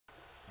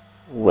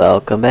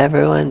Welcome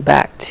everyone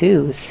back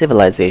to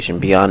Civilization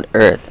Beyond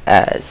Earth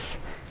as,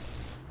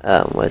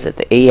 was it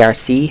the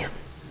ARC?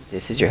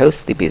 This is your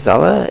host,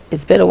 SleepyZaLa.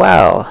 It's been a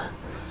while.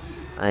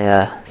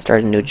 I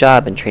started a new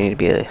job and training to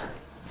be a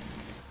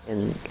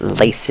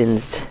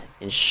licensed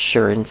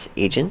insurance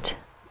agent.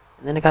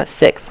 And then I got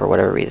sick for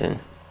whatever reason.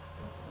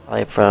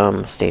 Probably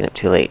from staying up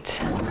too late.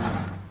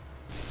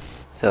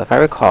 So if I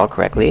recall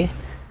correctly,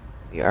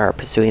 we are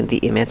pursuing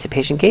the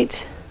Emancipation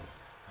Gate.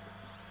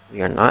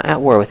 We are not at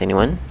war with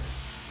anyone.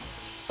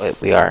 Wait,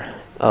 we are.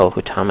 Oh,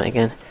 Hutama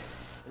again.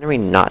 When are we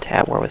not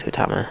at war with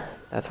Hutama?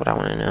 That's what I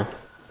want to know.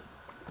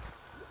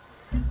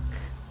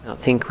 I don't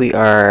think we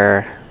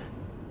are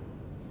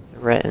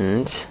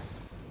threatened.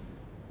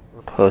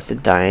 We're close to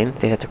dying.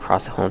 They'd have to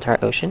cross the whole entire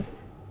ocean.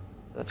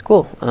 So that's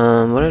cool.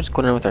 What is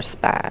going on with our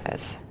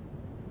spies?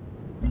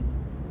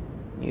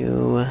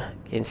 You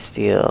can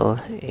steal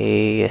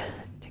a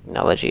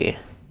technology.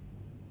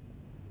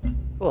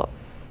 Cool.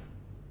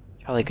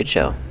 Probably a good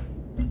show.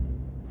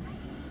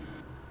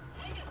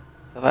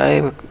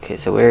 Okay,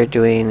 so we're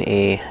doing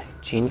a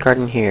gene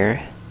garden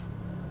here.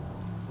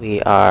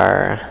 We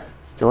are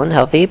still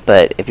unhealthy,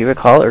 but if you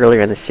recall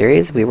earlier in the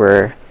series, we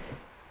were,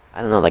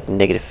 I don't know, like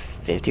negative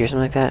 50 or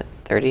something like that?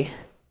 30?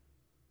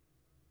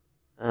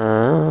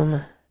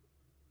 My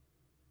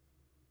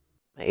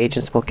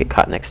agents won't get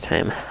caught next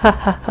time. Ha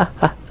ha ha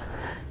ha.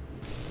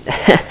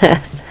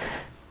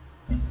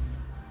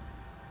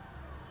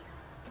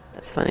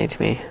 That's funny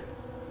to me.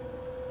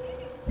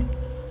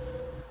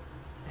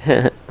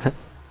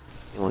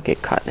 Won't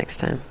get caught next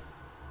time.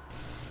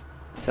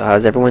 So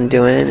how's everyone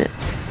doing?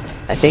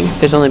 I think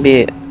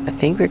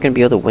we're gonna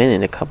be able to win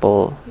in a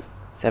couple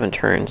 7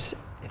 turns,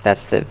 if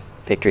that's the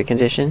victory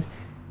condition.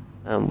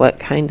 What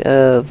kind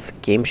of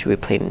game should we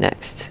play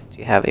next? Do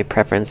you have a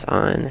preference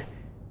on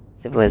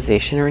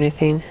civilization or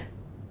anything?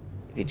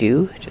 If you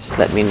do, just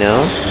let me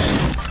know.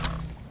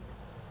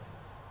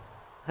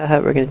 Haha,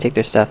 we're gonna take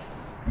their stuff.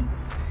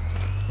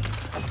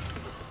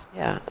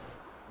 Yeah.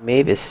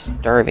 Maeve is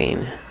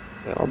starving.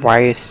 Why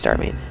are you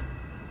starving?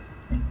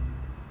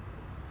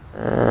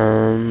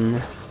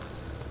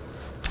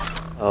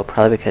 Oh,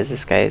 probably because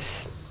this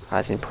guy's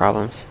causing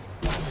problems.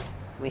 Can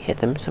we hit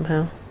them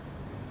somehow?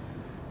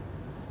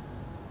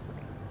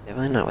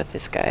 Definitely not with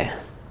this guy.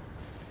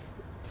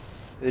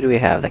 Who do we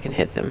have that can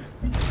hit them?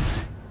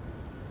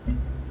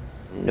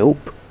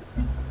 Nope.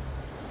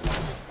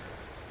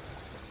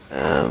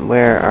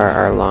 Where are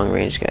our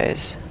long-range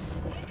guys?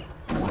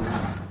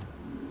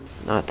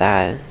 Not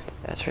that,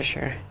 that's for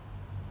sure.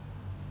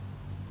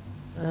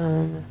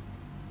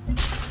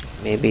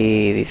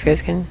 Maybe these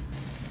guys can?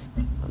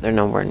 Oh, they're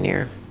nowhere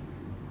near.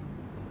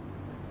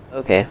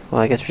 Okay,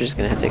 well I guess we're just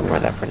gonna have to ignore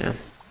that for now.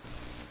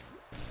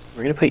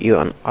 We're gonna put you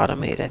on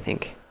automate, I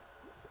think.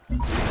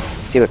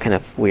 See what kind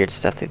of weird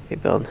stuff they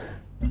build.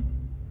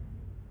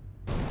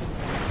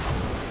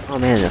 Oh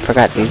man, I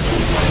forgot these.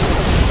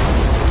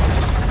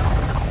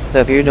 So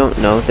if you don't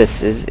know,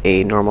 this is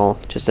a normal,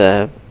 just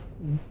a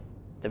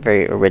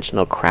very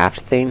original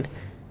craft thing.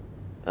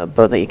 A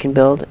boat that you can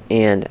build,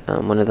 and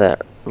one of the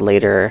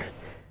later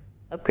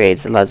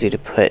upgrades allows you to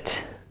put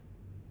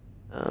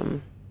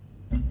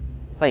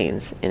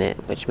planes in it,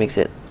 which makes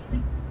it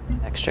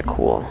extra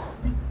cool.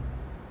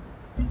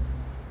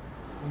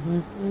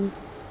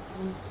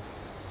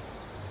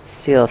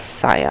 Steal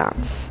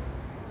science.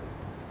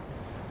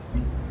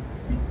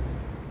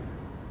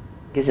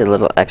 Gives it a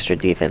little extra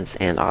defense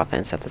and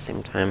offense at the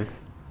same time.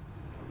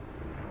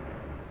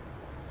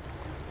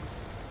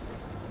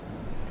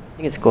 I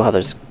think it's cool how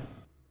there's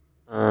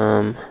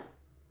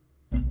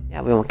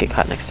yeah, we won't get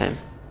caught next time.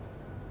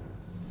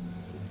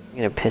 I'm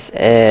gonna piss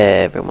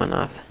everyone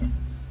off.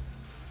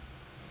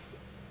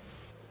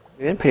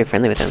 We've been pretty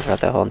friendly with them throughout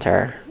the whole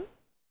entire...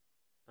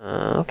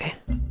 okay.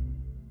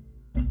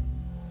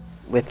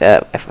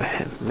 If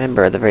I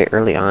remember, very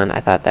early on, I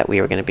thought that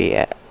we were gonna be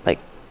at, like,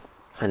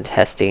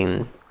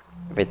 contesting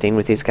everything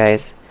with these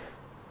guys.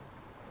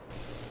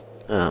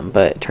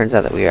 But it turns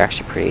out that we were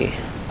actually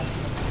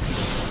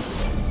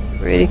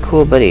pretty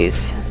cool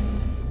buddies.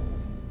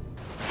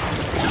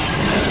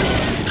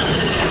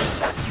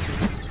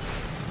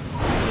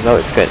 Oh,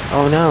 it's good.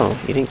 Oh no,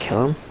 you didn't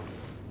kill him?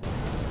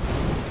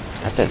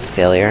 That's a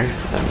failure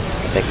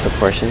of big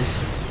proportions.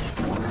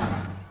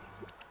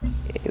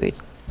 Okay, we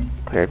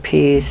declared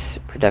peace,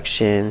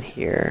 production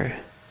here.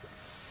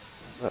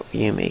 What were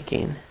you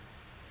making?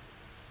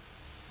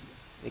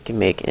 We can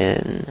make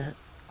an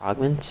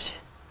augment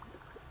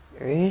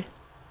area.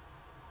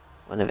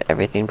 One of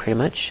everything pretty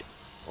much.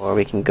 Or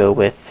we can go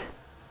with...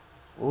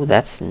 Ooh,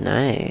 that's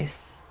nice.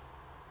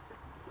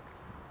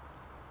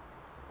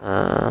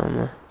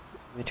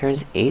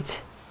 Returns 8.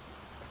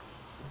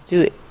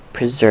 Do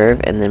preserve,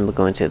 and then we'll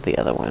go into the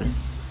other one.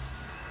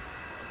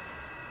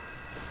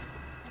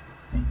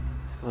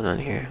 What's going on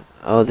here?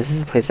 Oh, this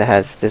is the place that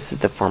has... This is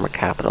the former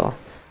capital.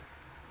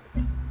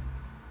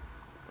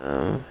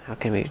 How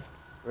can we...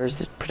 Where's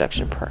the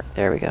production part?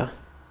 There we go.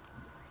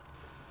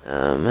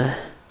 We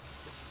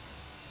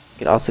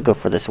could also go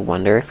for this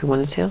wonder if we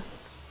wanted to.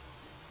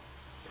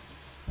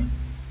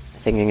 I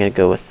think I'm gonna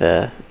go with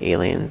the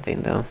alien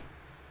thing though.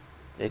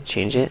 Did I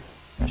change it?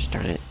 Gosh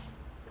darn it.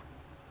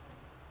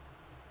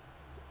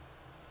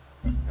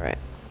 Alright.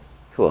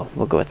 Cool,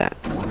 we'll go with that.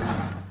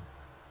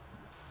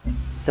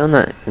 Still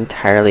not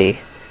entirely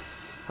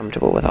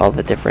comfortable with all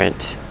the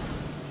different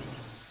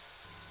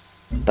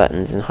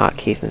buttons and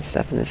hotkeys and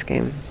stuff in this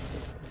game.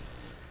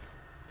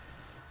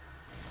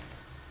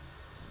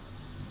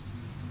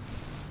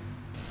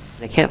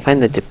 I can't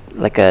find the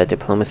like a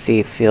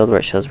diplomacy field where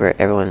it shows where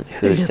everyone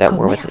who's at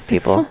war with the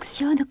people.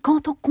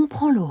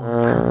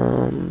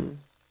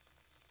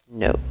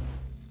 No.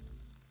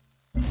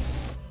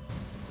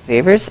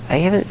 Favors? I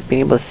haven't been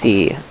able to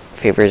see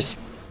favors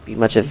be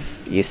much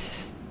of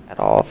use at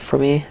all for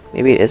me.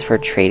 Maybe it is for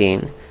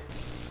trading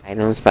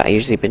items, but I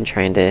usually been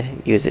trying to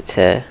use it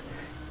to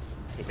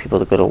get people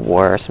to go to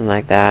war or something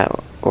like that,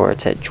 or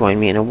to join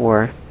me in a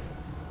war.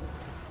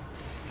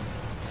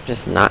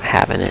 Just not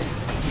having it.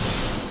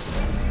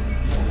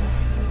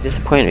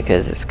 Disappointed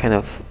because it's kind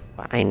of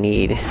what I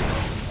need.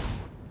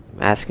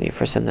 I'm asking you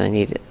for something. I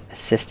need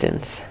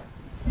assistance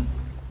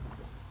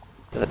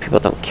so that people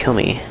don't kill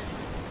me.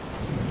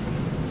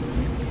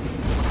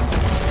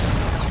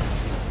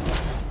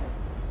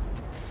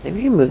 Maybe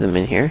we can move them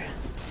in here.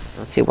 I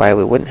don't see why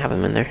we wouldn't have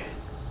them in there.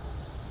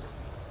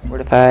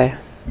 Fortify.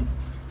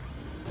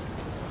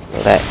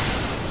 Well, that.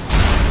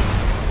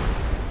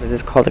 What is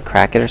this called? A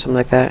Kraken or something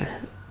like that?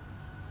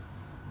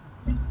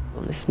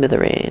 On the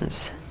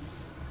smithereens.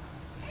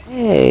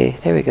 Hey,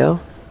 there we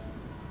go.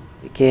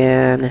 We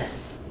can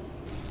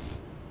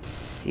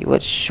see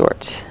what's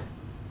short.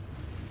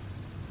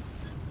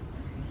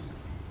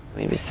 I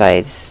mean,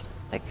 besides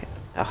like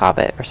a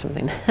hobbit or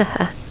something.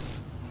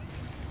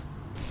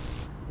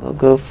 We'll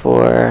go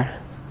for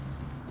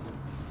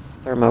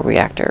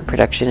thermoreactor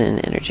production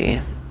and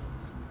energy.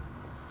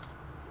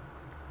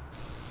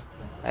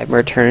 5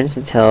 more turns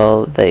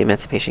until the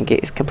Emancipation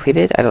Gate is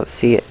completed. I don't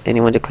see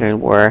anyone declaring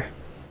war.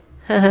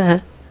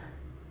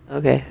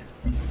 Okay.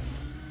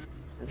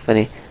 That's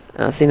funny. I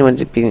don't see anyone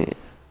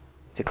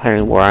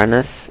declaring war on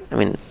us. I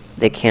mean,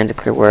 they can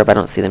declare war, but I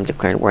don't see them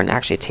declaring war and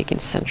actually taking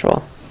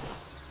Central.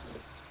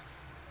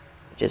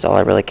 Which is all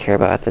I really care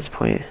about at this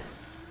point.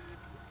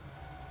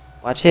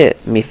 Watch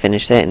me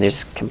finish that, and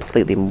there's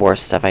completely more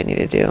stuff I need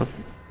to do.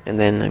 And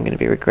then I'm going to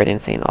be regretting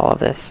saying all of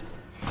this.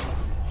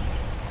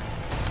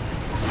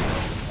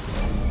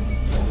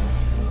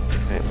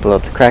 Alright, blow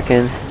up the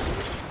Kraken.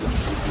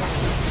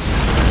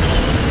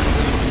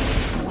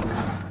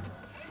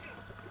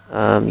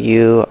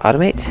 You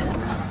automate.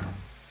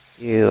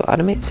 You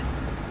automate.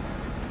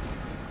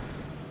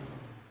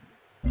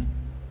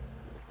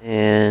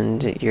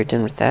 And you're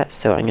done with that,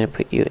 so I'm going to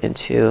put you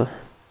into...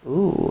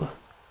 Ooh.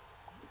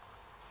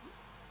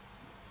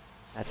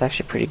 That's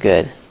actually pretty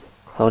good.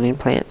 Cloning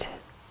plant.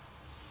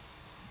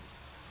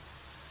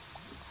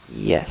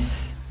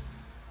 Yes.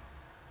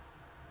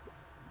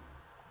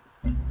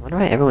 I wonder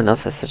why everyone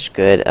else has such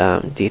good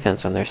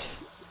defense on their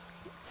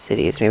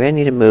cities. Maybe I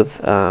need to move...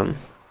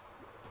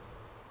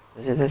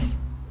 is it this?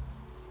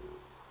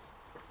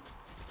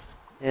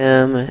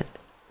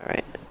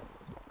 Alright.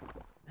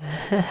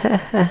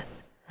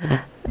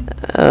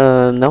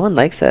 No one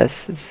likes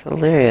us. It's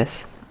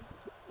hilarious.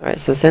 Alright,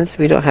 so since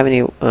we don't have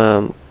any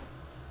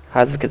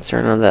cause of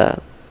concern on the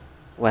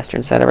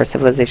western side of our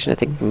civilization, I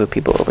think we can move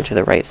people over to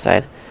the right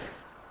side.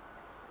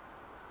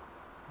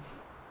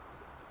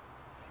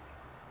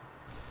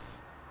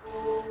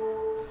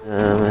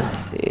 Let's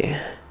see.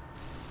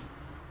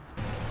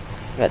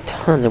 We got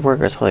tons of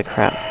workers, holy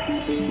crap.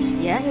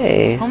 Yes,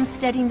 hey.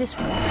 Homesteading this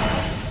way.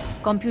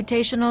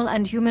 Computational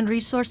and human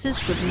resources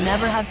should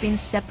never have been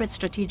separate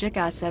strategic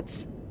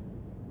assets.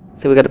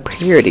 So we got a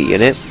purity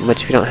unit,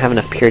 which we don't have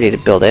enough purity to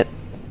build it.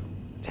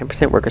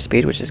 10% worker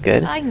speed, which is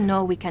good. I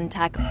know we can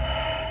tackle.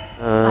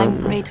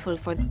 I'm grateful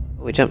for...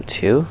 We jump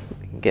 2.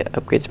 We can get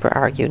upgrades for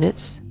our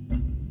units.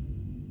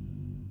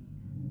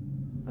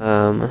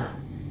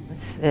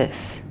 What's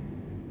this?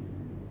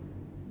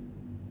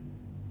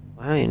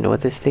 I don't even know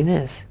what this thing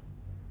is.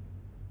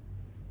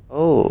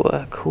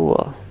 Oh,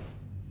 cool.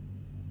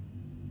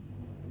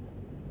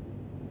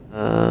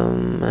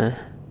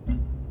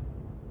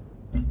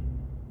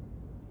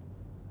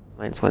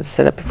 Minus 1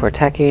 setup before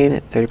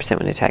attacking, 30%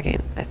 when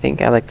attacking. I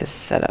think I like this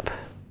setup.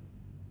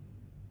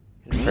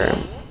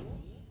 Confirm.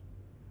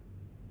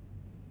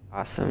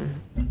 Awesome.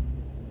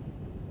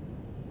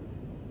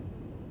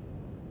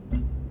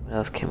 What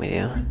else can we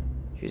do?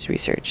 Choose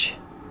research.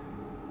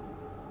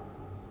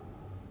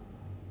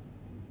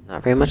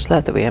 Not very much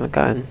left that we haven't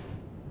gotten.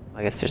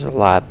 I guess there's a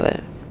lot,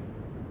 but...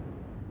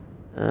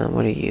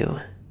 what are you?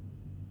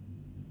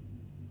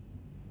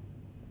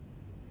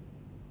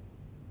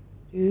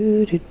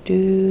 Ooh,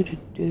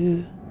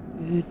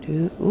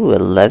 a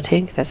lev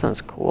tank? That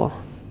sounds cool.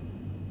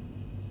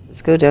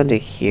 Let's go down to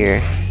here.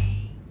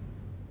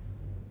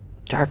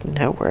 Dark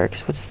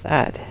networks, what's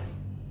that?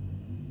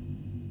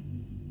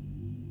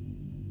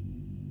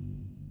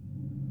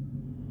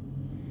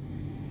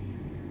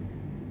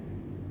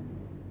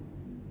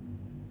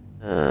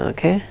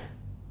 Okay.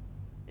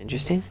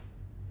 Interesting.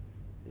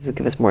 This will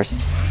give us more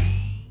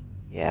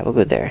Yeah, we'll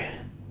go there.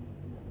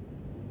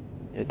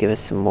 It'll give us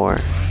some more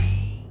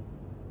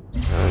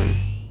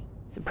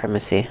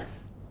supremacy,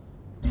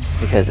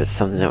 because it's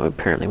something that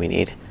apparently we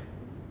need.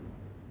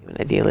 Even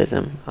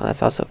idealism. Oh,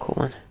 that's also a cool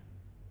one.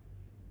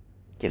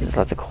 Gives us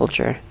lots of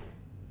culture.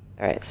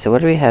 Alright, so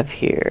what do we have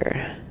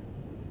here?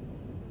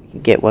 We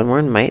can get one more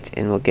in might,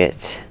 and we'll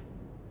get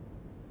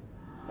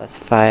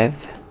 +5.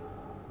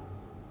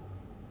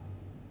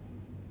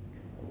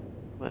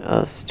 What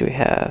else do we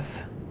have?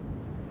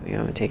 We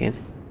haven't taken.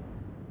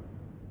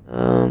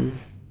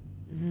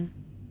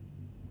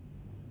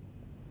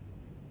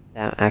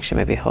 That actually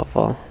might be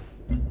helpful.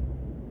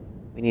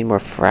 We need more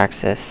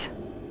Firaxis.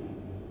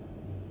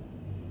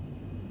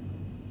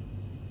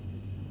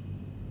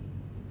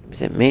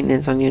 Is it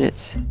maintenance on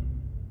units?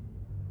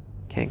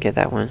 Can't get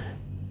that one.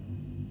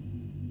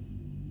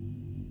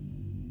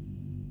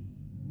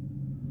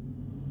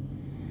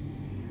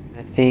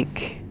 I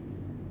think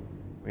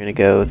we're gonna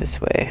go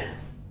this way.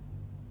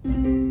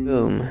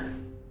 Boom.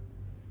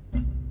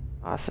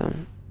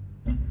 Awesome.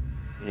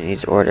 Unit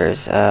needs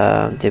orders.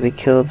 Did we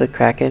kill the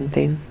Kraken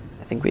thing?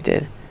 I think we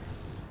did.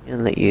 I'm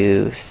gonna let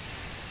you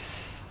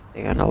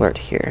stay on alert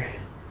here.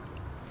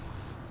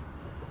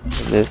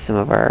 Move some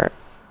of our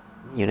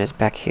units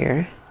back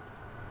here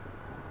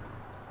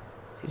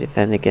to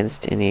defend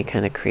against any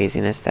kind of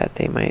craziness that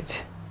they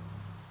might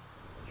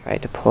try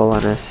to pull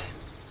on us.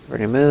 We're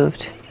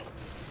removed.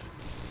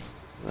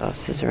 What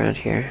else is around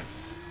here?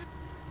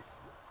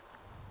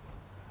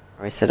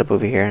 Are we set up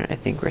over here? I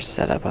think we're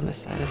set up on this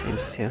side of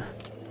things too.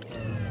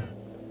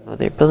 Oh,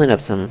 they're building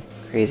up some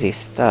crazy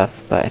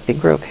stuff, but I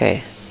think we're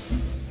okay.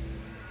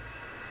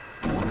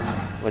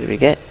 What did we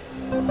get?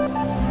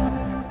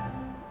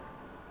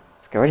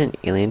 Discovered an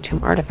alien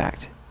tomb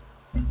artifact.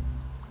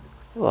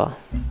 Cool.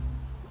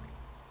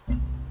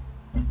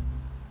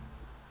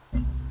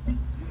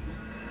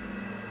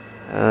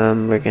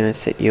 We're gonna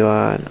set you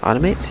on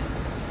automate.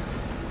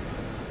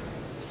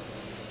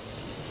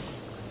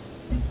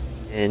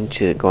 And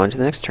to go on to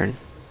the next turn.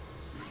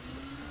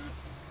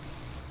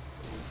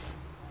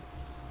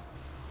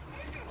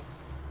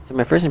 So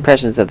my first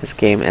impressions of this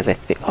game as I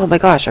think... Oh my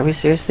gosh, are we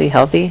seriously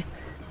healthy?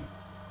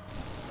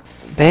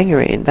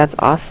 Bangarang, that's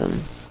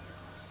awesome.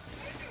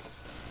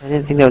 I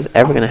didn't think that was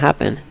ever going to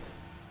happen.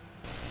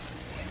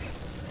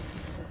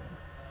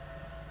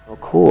 Oh,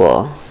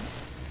 cool.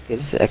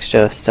 Gives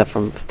extra stuff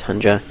from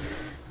Tundra.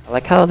 I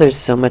like how there's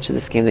so much of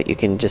this game that you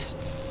can just...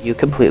 You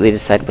completely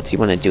decide what you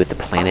want to do with the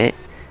planet.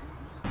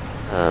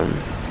 You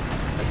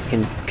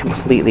can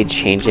completely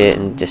change it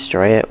and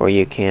destroy it, or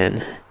you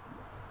can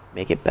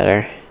make it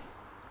better.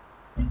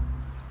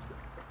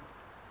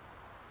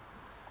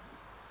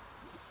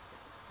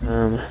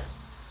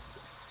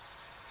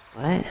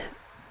 What?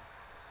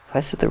 If I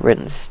said the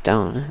written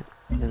stone,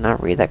 did I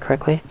not read that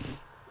correctly?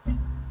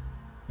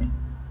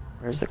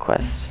 Where's the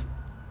quest?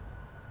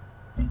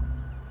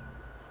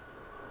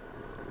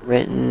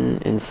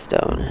 Written in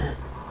stone.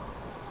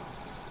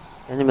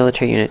 Send a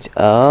military unit.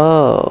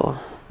 Oh.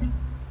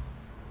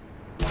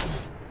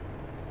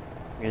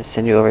 We're gonna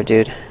send you over,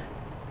 dude.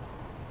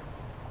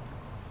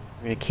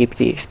 We're gonna keep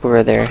the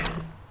explorer there.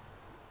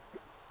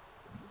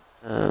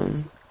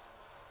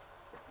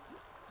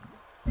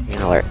 Be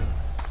an alert.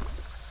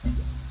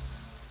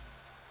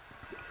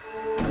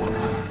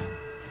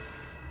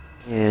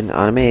 And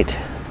automate.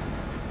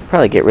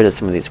 Probably get rid of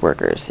some of these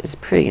workers. It's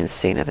pretty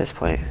insane at this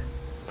point.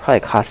 Probably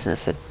costing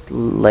us a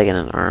leg and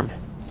an arm.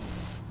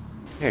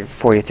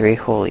 143.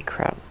 Holy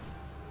crap.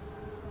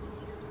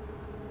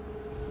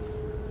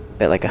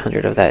 Bet like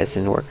 100 of that is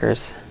in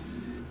workers.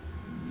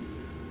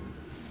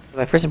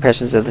 My first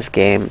impressions of this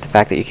game, the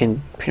fact that you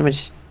can pretty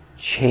much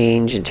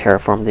change and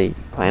terraform the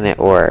planet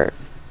or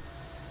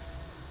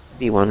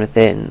be one with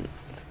it, and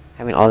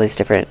having all these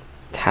different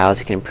tiles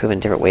you can improve in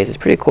different ways is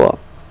pretty cool.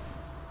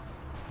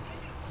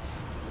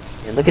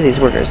 And look at these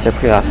workers, they're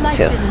pretty awesome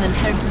too. Life is an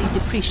inherently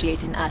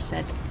depreciating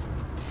asset.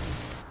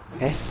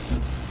 Okay,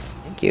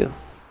 thank you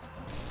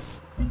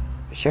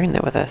for sharing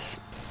that with us.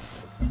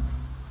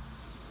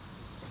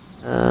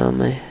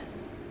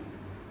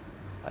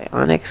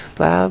 Bionic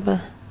slab.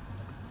 I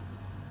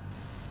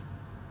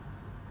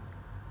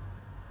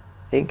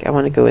think I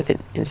want to go with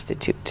an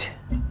institute.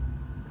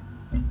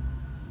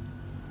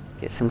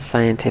 Get some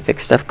scientific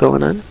stuff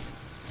going on.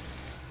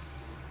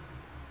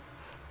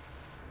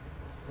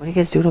 What are you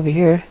guys doing over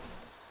here?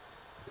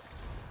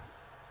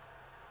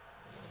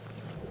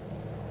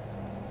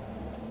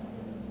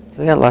 So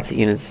we got lots of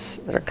units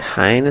that are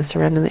kind of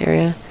surrounding the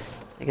area.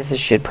 I guess I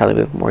should probably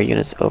move more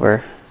units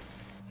over.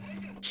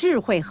 智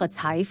慧和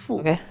财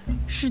富 Okay.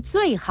 是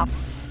最好。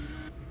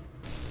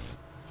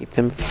 Keep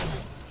them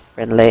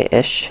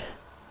friendly-ish.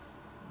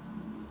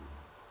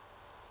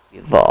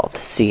 Evolved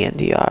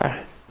CNDR.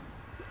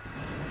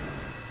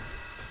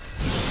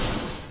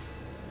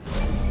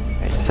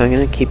 Alright, so I'm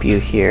gonna keep you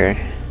here.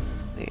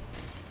 Wait.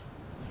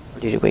 Or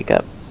did you wake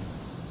up?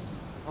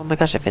 Oh my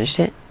gosh, I finished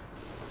it?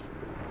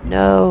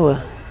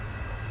 No!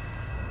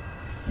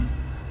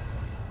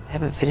 I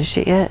haven't finished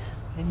it yet?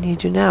 What do I need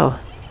to do now?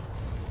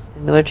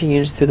 Send military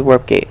units through the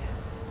warp gate.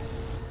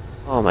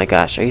 Oh my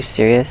gosh, are you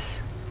serious?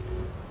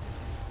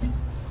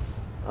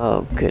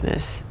 Oh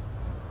goodness.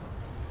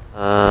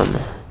 What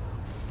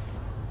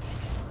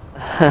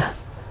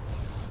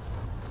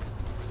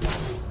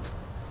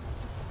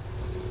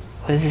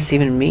does this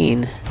even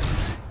mean?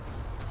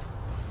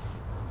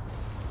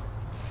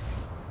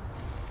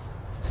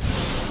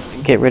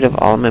 Get rid of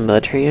all my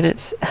military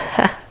units?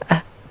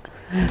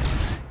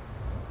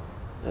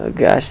 Oh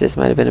gosh, this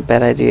might have been a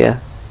bad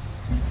idea.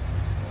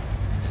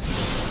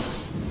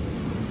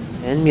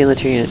 10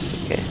 military units,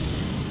 okay.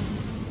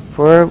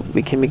 Before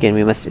we can begin,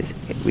 we must...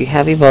 Okay. We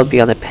have evolved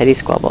beyond the petty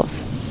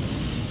squabbles.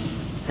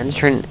 And to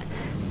turn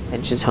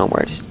attentions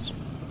homeward.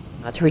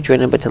 Not to rejoin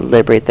them, but to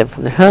liberate them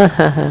from their...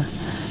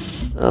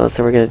 Oh,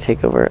 so we're gonna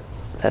take over...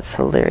 That's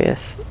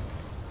hilarious.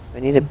 I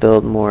need to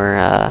build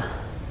more,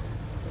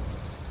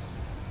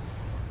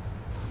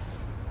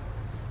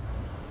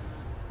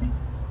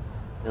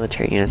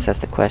 military units, that's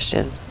the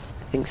question.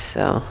 I think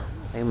so.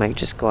 I might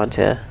just go on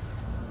to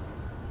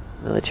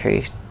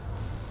military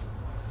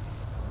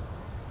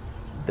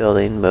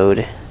building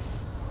mode.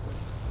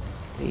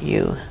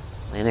 U.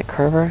 Planet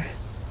Carver?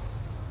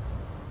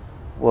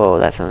 Whoa,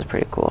 that sounds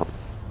pretty cool.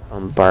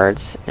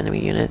 Bombards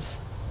enemy units.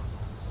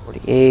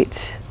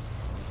 48.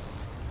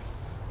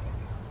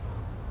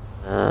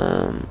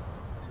 Let's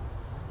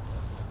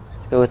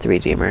go with the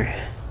Redeemer.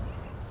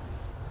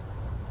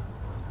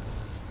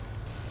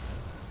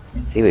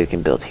 Let's see what we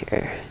can build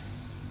here.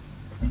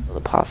 Build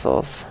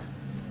apostles.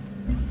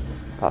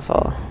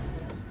 Apostle.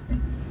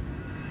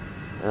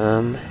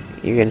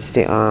 You're gonna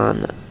stay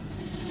on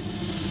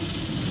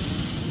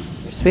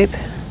your sweep?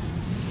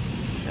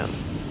 No.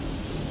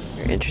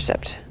 Your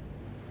intercept.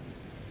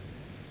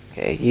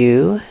 Okay,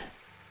 you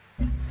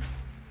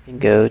can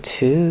go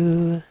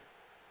to...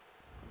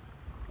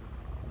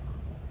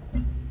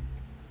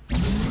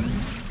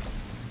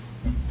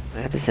 I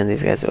have to send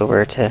these guys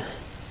over to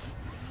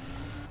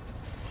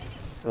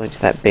go into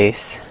that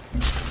base.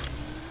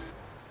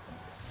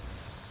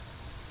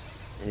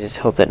 And just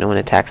hope that no one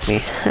attacks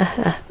me.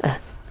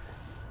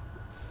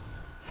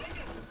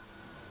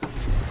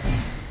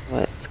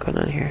 What's going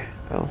on here?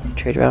 Oh,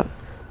 trade route.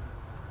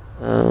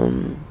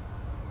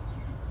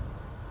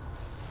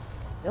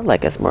 They'll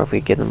like us more if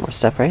we give them more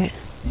stuff, right?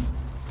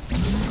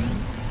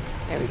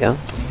 There we go.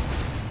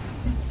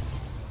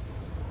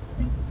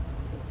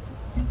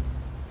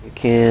 We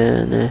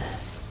can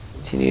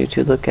continue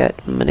to look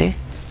at money.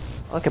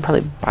 Oh, I could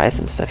probably buy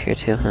some stuff here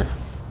too, huh?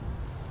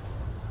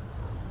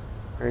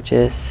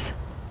 Purchase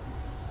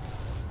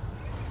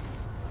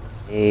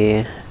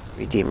a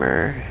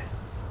Redeemer.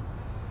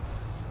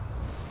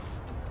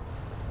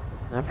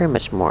 Not very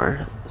much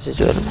more. Let's just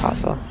do an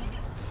Apostle.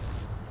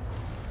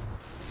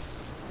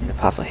 An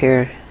Apostle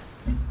here.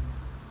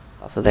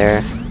 Apostle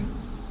there.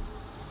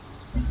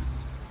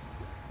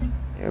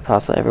 There,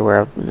 Apostle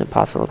everywhere. An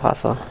Apostle,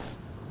 Apostle.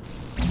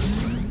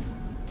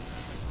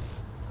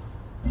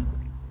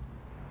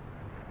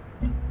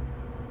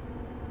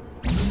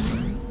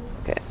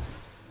 Okay.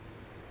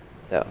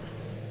 So,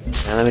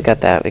 now that we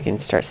got that, we can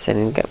start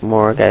sending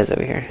more guys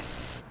over here.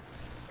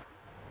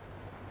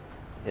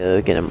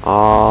 We'll get them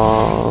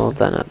all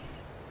done up.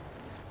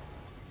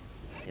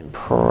 And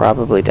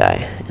probably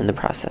die in the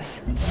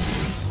process.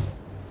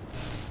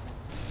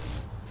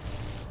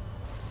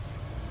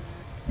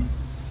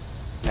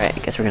 Alright, I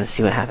guess we're gonna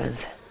see what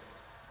happens.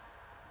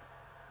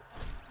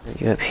 Put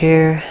you up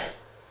here.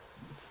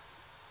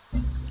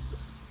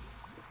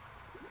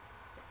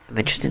 I'm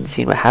interested in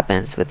seeing what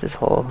happens with this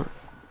whole...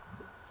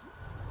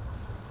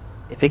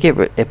 If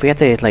we have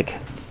to, like,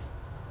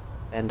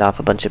 fend off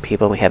a bunch of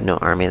people and we have no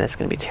army, that's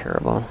gonna be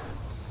terrible.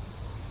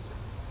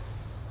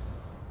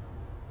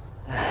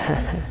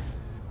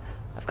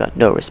 I've got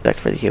no respect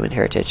for the human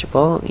heritage.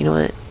 Well, you know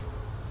what?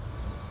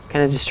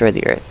 Kind of destroy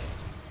the earth.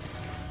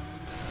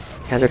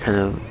 You guys are kind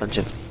of a bunch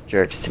of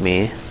jerks to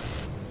me.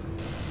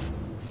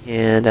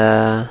 And,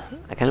 I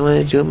kind of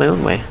want to do it my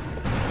own way.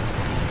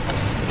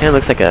 It kind of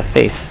looks like a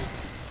face.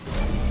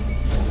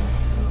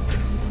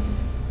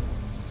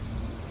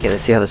 Okay,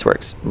 let's see how this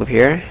works. Move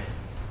here.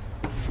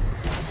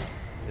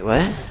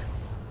 What?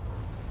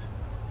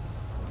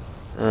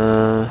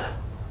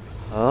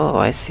 Oh,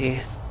 I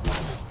see.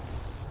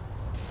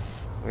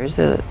 Where's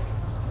the...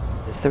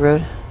 Is this the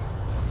road?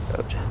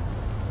 Road.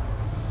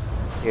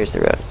 Here's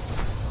the road.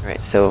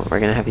 Alright, so we're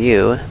gonna have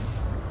you...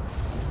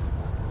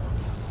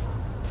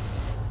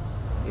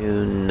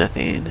 do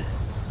nothing.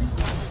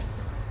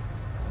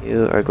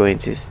 You are going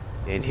to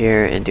stand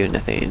here and do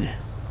nothing.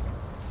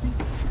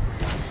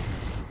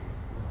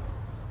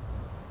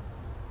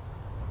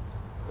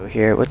 Go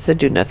here. What's the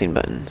do nothing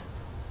button?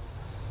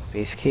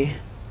 Space key?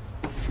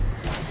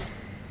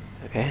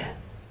 Okay.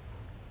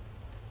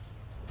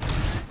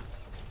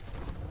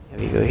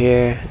 Have you go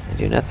here and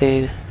do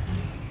nothing. I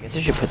guess I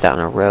should put that on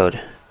a road.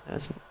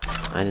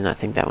 I did not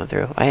think that one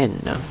through. I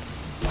didn't know.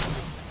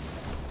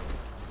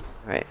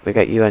 Alright, we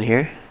got you on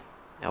here.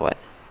 Now what?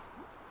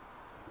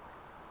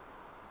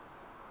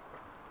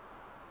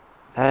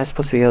 I was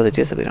supposed to be able to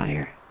do something on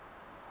here.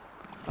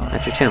 Oh,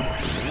 that's your tomb.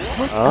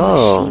 Put a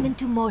Oh. machine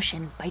into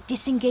motion by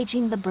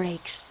disengaging the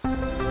brakes.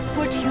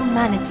 Put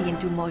humanity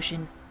into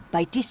motion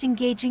by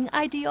disengaging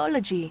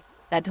ideology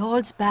that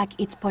holds back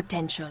its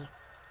potential.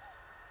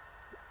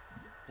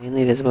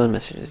 Mainly visible in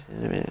messages.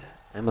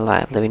 I'm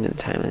alive, living in the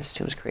time of this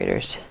tomb's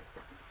creators.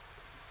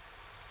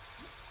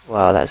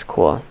 Wow, that's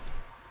cool.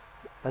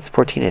 That's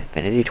 14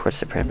 affinity towards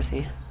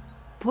supremacy.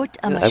 Put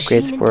a New machine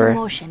upgrades into for-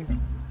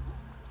 motion.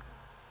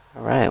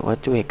 Alright,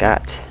 what do we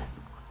got?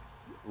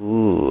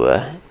 Ooh.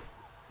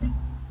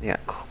 Yeah,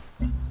 cool.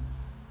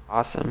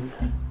 Awesome.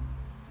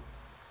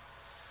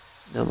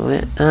 No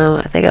movement.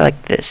 I think I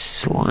like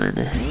this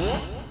one.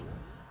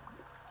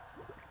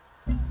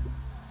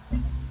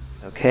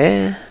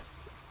 Okay.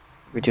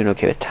 We're doing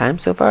okay with time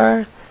so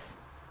far.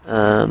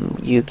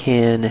 You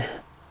can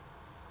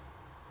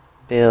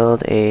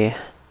build a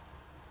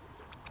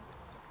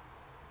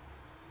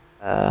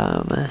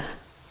let's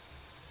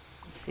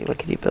see, what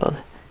could you build?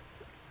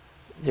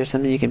 Is there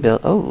something you can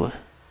build? Oh,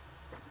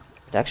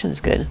 production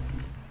is good.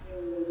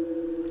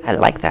 I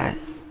like that.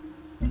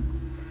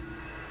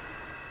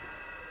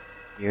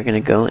 You're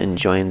gonna go and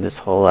join this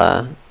whole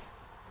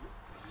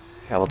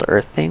travel to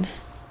Earth thing.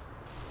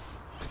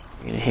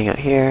 You're gonna hang out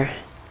here.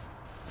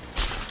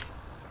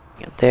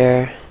 Hang out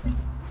there.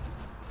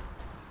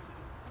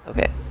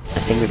 Okay, I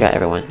think we got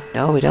everyone.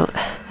 No, we don't.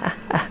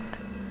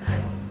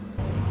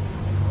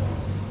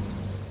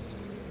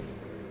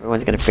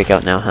 Everyone's gonna freak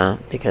out now, huh?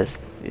 Because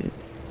they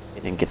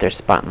didn't get their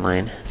spot in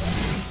line.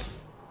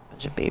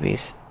 Bunch of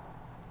babies.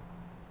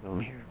 Move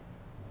them here.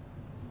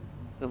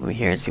 Let's move them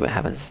here and see what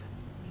happens.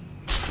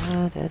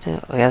 Oh yeah,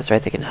 that's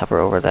right. They can hover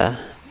over the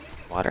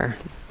water.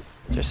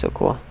 Those are so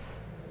cool.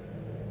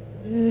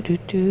 I wonder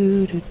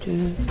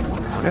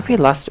if we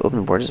lost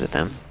open borders with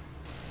them.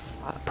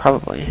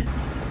 Probably.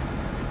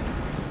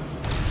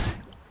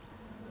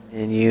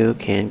 And you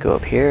can go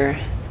up here.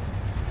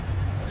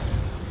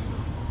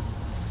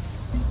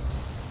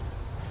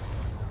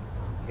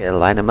 You gotta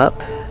line them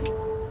up.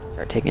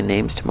 Start taking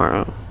names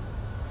tomorrow.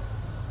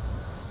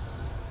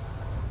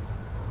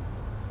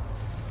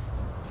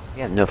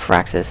 We have no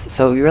Firaxis.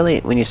 So you really,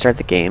 when you start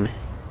the game,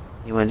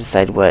 you want to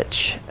decide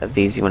which of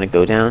these you want to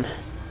go down.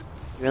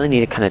 You really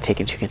need to kind of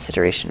take into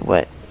consideration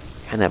what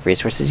kind of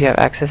resources you have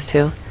access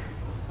to.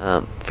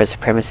 For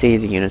Supremacy,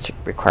 the units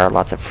require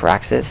lots of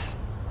Firaxis,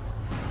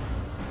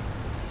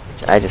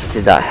 which I just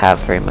did not have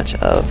very much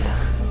of,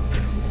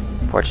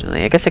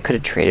 unfortunately. I guess I could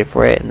have traded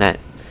for it, and that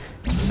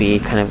would be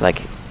kind of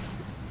like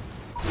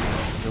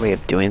the way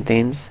of doing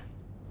things.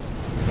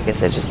 I guess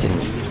that just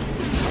didn't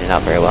pan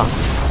out very well.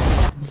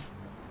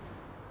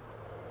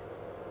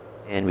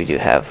 And we do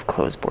have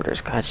closed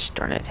borders. Gosh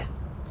darn it.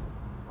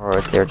 Or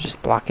they're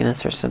just blocking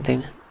us or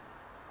something.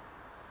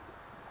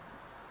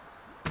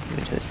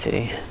 Into the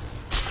city.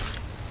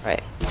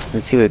 Right.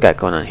 Let's see what we got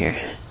going on here.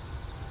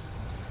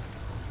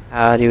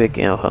 How do we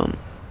go home?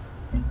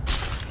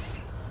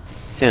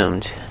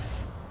 Assumed.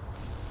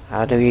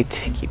 How do we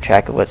keep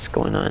track of what's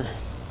going on?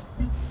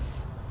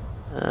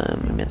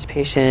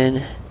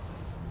 Emancipation.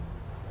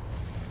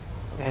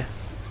 Okay.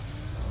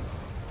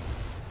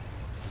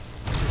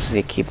 Just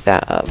need to keep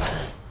that up.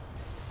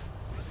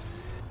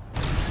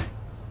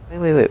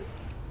 Wait.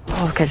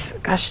 Oh, because,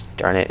 gosh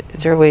darn it.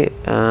 Is there a way,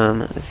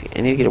 let's see,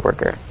 I need to get a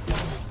worker.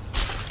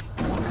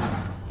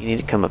 You need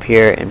to come up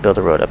here and build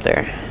a road up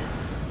there.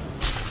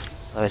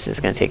 Otherwise this is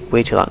going to take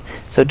way too long.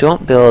 So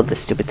don't build this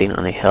stupid thing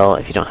on a hill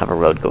if you don't have a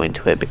road going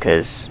to it,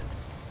 because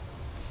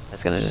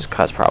that's going to just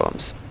cause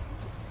problems.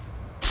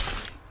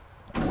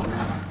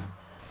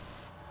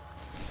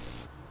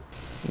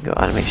 You go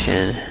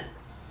automation.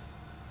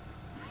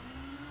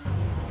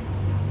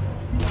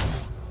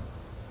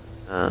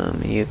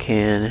 You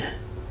can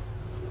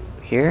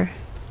go here.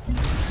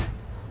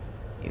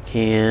 You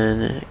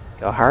can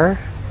go higher.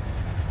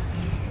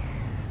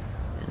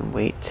 And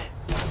wait.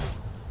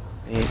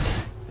 Okay.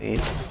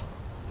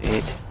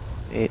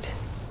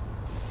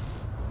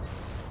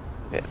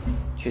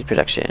 Choose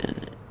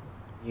production.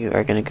 You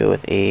are gonna go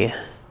with a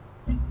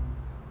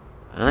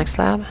onyx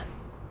slab.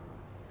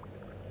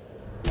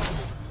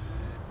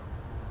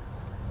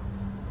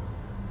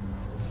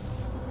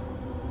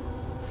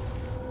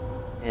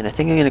 And I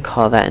think I'm going to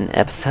call that an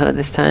episode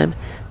this time.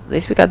 At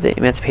least we got the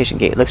Emancipation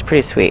Gate. It looks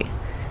pretty sweet.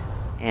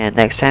 And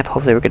next time,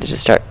 hopefully we're going to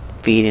just start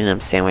feeding them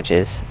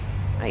sandwiches,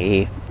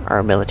 i.e.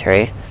 our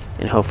military.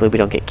 And hopefully we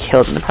don't get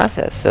killed in the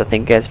process. So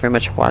thank you guys very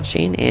much for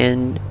watching,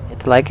 and hit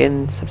the like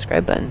and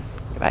subscribe button.